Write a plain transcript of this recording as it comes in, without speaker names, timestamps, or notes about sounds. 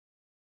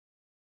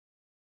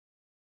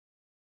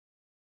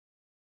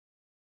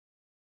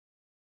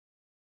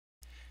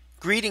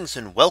Greetings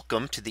and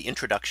welcome to the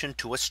introduction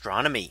to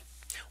astronomy.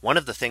 One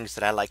of the things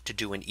that I like to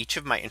do in each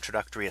of my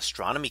introductory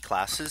astronomy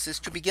classes is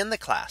to begin the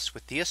class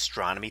with the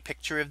astronomy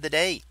picture of the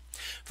day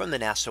from the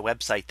NASA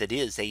website, that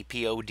is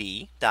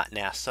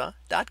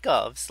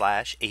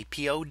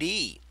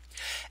apod.nasa.gov/apod.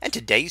 And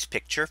today's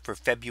picture for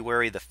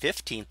February the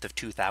 15th of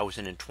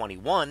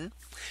 2021.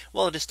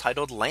 Well, it is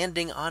titled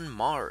Landing on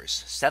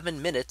Mars,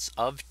 7 Minutes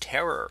of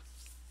Terror.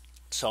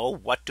 So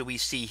what do we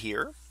see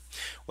here?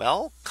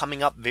 Well,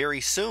 coming up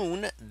very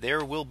soon,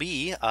 there will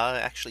be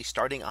actually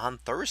starting on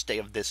Thursday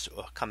of this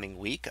coming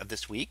week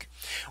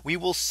we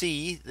will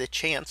see the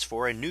chance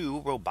for a new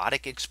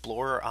robotic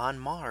explorer on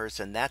Mars.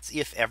 And that's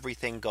if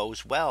everything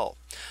goes well.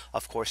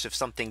 Of course, if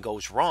something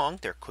goes wrong,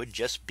 there could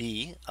just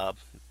be a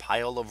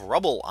pile of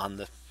rubble on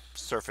the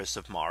surface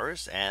of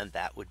Mars, and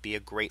that would be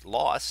a great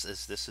loss,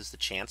 as this is the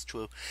chance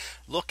to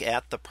look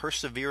at the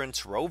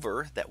Perseverance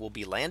rover that will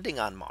be landing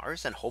on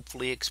Mars and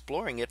hopefully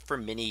exploring it for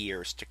many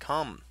years to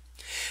come.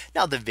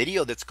 Now, the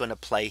video that's going to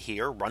play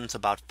here runs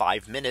about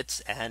 5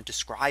 minutes and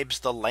describes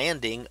the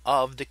landing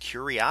of the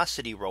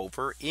Curiosity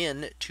Rover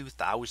in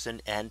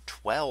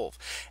 2012.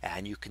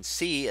 And you can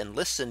see and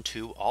listen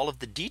to all of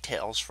the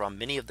details from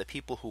many of the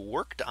people who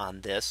worked on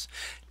this,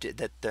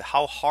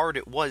 how hard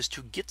it was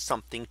to get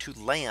something to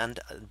land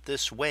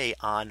this way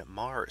on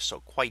Mars. So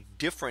quite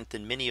different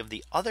than many of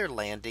the other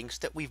landings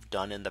that we've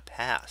done in the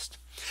past.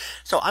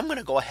 So I'm going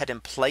to go ahead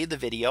and play the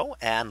video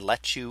and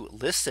let you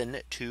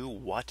listen to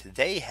what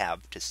they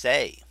have to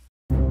say.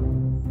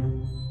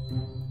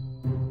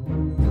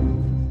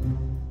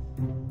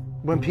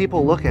 When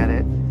people look at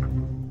it,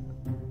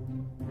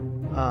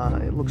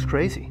 it looks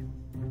crazy.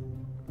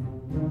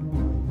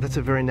 That's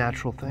a very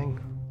natural thing.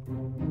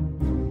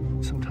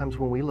 Sometimes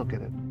when we look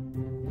at it,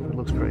 it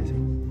looks crazy.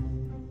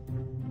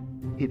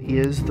 It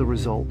is the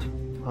result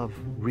of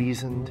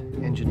reasoned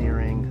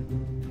engineering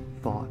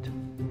thought.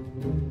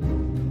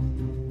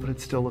 But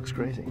it still looks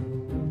crazy.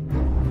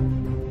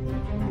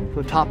 From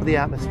the top of the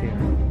atmosphere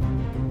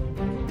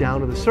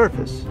down to the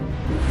surface,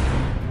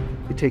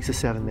 it takes us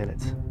 7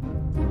 minutes.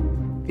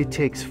 It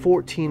takes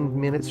 14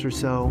 minutes or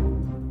so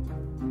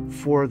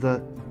for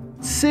the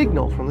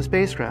signal from the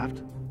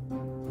spacecraft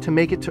to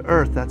make it to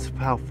Earth. That's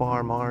how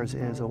far Mars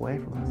is away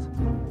from us.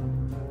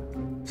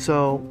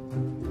 So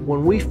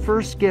when we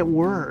first get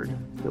word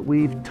that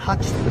we've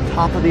touched the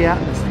top of the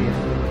atmosphere,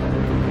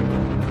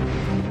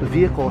 the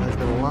vehicle has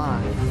been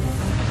alive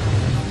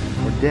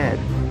or dead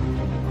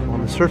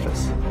on the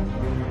surface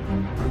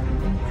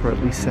for at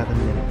least 7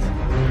 minutes.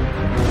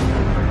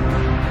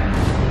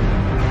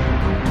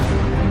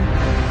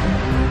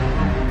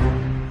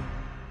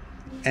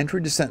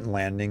 Entry, descent, and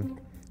landing,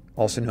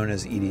 also known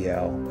as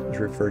EDL, is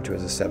referred to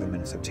as the 7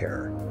 minutes of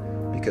terror,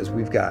 because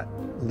we've got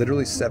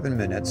literally 7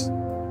 minutes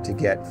to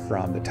get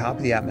from the top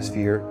of the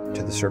atmosphere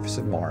to the surface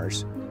of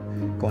Mars,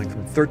 going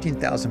from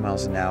 13,000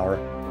 miles an hour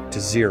to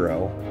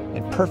 0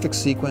 in perfect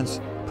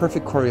sequence,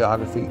 perfect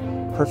choreography,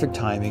 perfect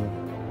timing,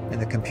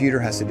 and the computer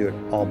has to do it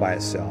all by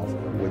itself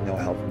with no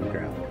help from the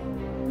ground.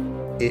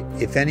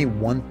 If any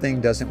one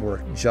thing doesn't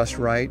work just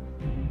right,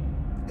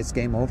 it's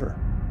game over.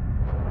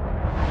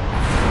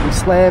 We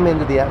slam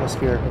into the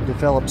atmosphere and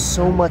develop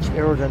so much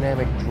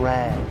aerodynamic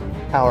drag.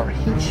 Our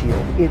heat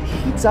shield, it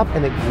heats up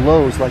and it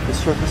glows like the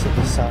surface of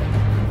the sun.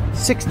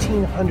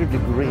 1,600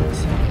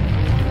 degrees.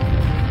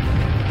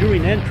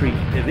 During entry,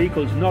 the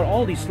vehicle is not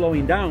only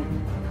slowing down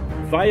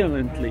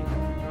violently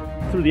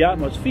through the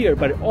atmosphere,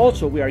 but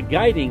also we are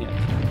guiding it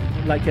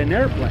like an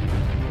airplane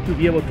to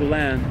be able to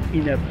land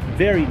in a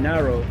very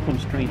narrow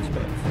constrained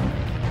space.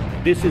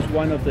 This is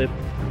one of the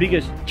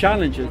biggest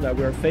challenges that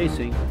we're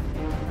facing,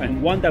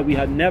 and one that we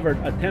had never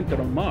attempted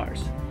on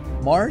Mars.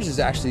 Mars is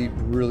actually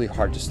really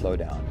hard to slow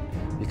down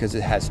because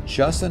it has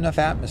just enough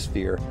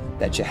atmosphere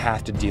that you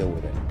have to deal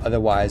with it.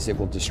 Otherwise, it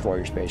will destroy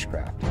your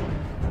spacecraft.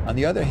 On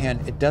the other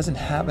hand, it doesn't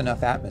have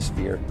enough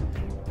atmosphere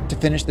to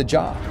finish the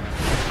job.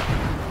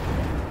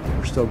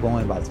 We're still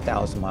going about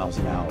 1,000 miles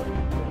an hour.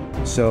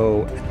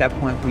 So at that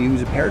point, we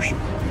use a parachute.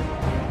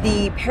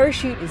 The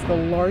parachute is the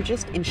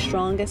largest and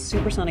strongest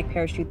supersonic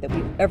parachute that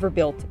we've ever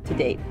built to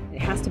date.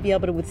 It has to be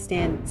able to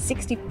withstand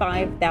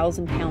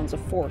 65,000 pounds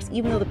of force,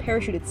 even though the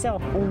parachute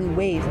itself only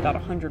weighs about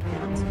 100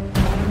 pounds.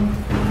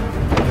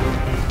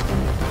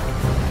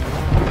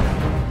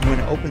 When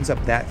it opens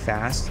up that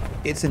fast,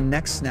 it's a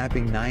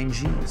neck-snapping 9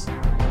 Gs.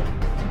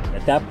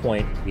 At that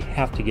point, we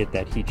have to get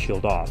that heat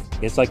shield off.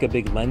 It's like a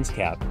big lens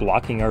cap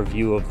blocking our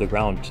view of the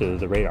ground to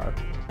the radar.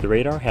 The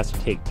radar has to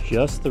take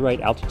just the right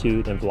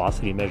altitude and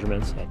velocity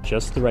measurements at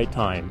just the right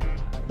time,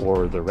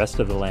 or the rest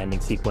of the landing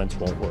sequence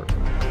won't work.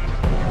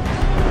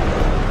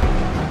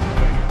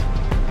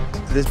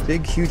 This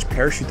big, huge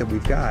parachute that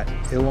we've got,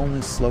 it'll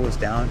only slow us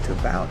down to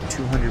about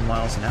 200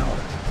 miles an hour.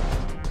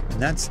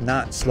 And that's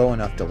not slow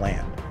enough to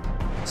land.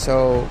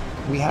 So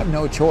we have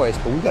no choice,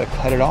 but we've got to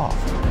cut it off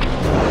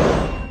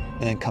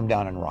and then come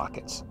down in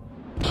rockets.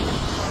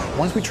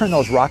 Once we turn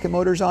those rocket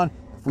motors on,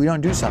 if we don't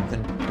do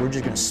something, we're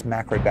just going to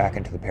smack right back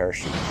into the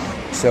parachute.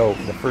 So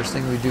the first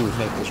thing we do is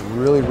make this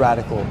really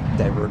radical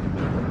divert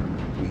maneuver.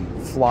 We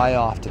fly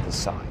off to the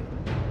side.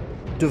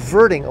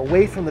 diverting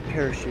away from the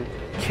parachute,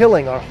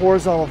 killing our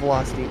horizontal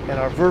velocity and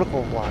our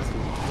vertical velocity,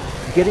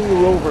 getting the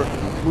rover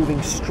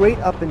moving straight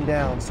up and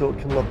down so it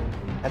can look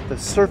at the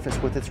surface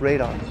with its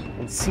radar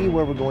and see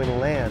where we're going to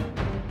land.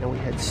 And we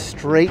head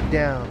straight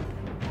down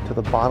to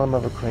the bottom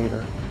of a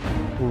crater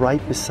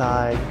right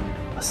beside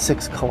a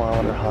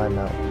 6-kilometer high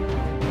mountain.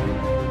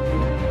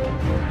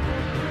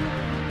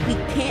 We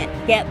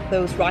can't get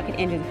those rocket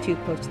engines too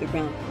close to the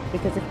ground,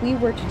 because if we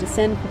were to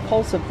descend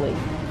propulsively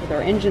with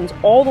our engines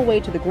all the way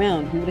to the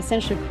ground, we would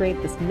essentially create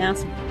this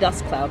massive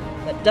dust cloud.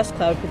 That dust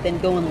cloud could then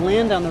go and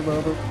land on the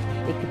rover.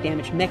 It could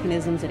damage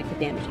mechanisms and it could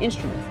damage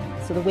instruments.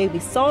 So the way we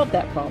solve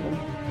that problem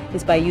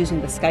is by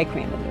using the sky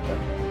crane maneuver.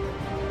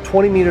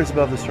 20 meters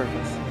above the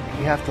surface,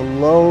 we have to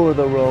lower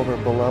the rover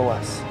below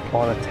us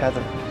on a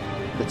tether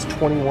that's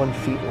 21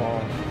 feet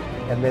long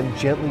and then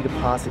gently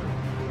deposit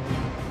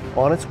it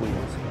on its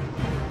wheels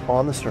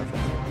on the surface.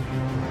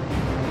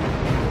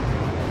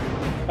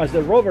 As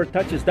the rover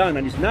touches down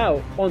and is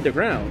now on the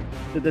ground,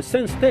 the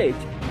descent stage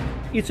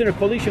is in a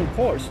collision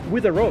course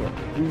with the rover.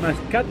 We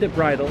must cut the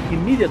bridle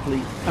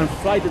immediately and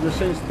fly the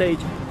descent stage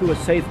to a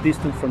safe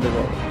distance from the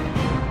rover.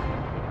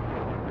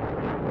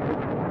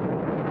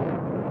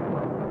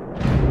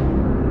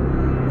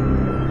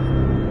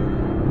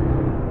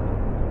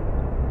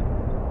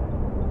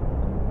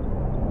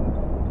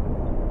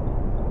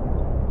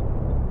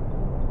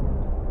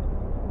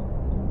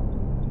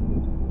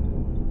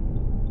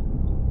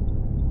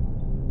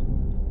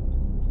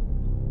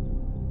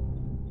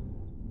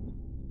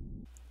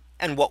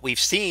 And what we've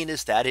seen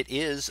is that it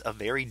is a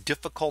very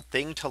difficult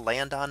thing to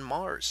land on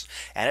Mars,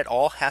 and it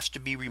all has to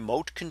be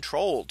remote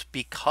controlled,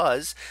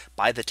 because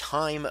by the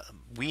time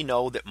we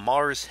know that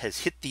Mars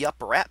has hit the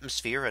upper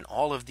atmosphere and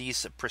all of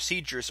these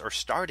procedures are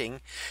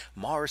starting,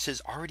 Mars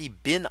has already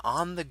been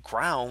on the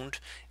ground,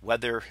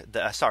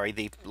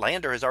 the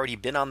lander has already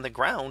been on the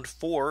ground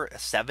for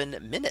 7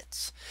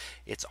 minutes.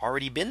 It's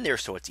already been there.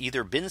 So it's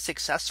either been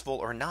successful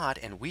or not,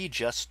 and we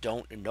just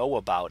don't know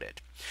about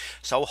it.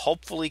 So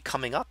hopefully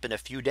coming up in a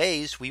few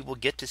days, we will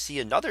get to see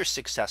another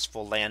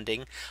successful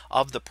landing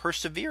of the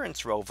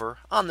Perseverance rover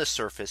on the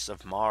surface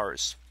of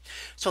Mars.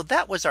 So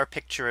that was our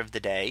picture of the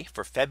day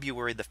for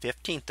February the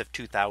 15th of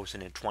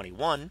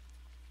 2021.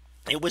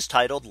 It was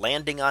titled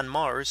Landing on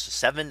Mars,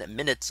 7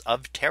 Minutes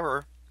of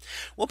Terror.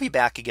 We'll be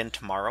back again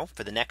tomorrow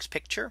for the next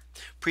picture,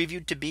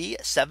 previewed to be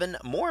 7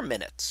 more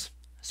minutes.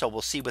 So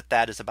we'll see what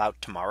that is about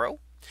tomorrow.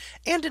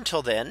 And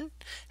until then,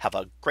 have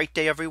a great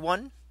day,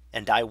 everyone,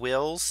 and I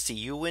will see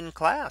you in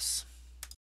class.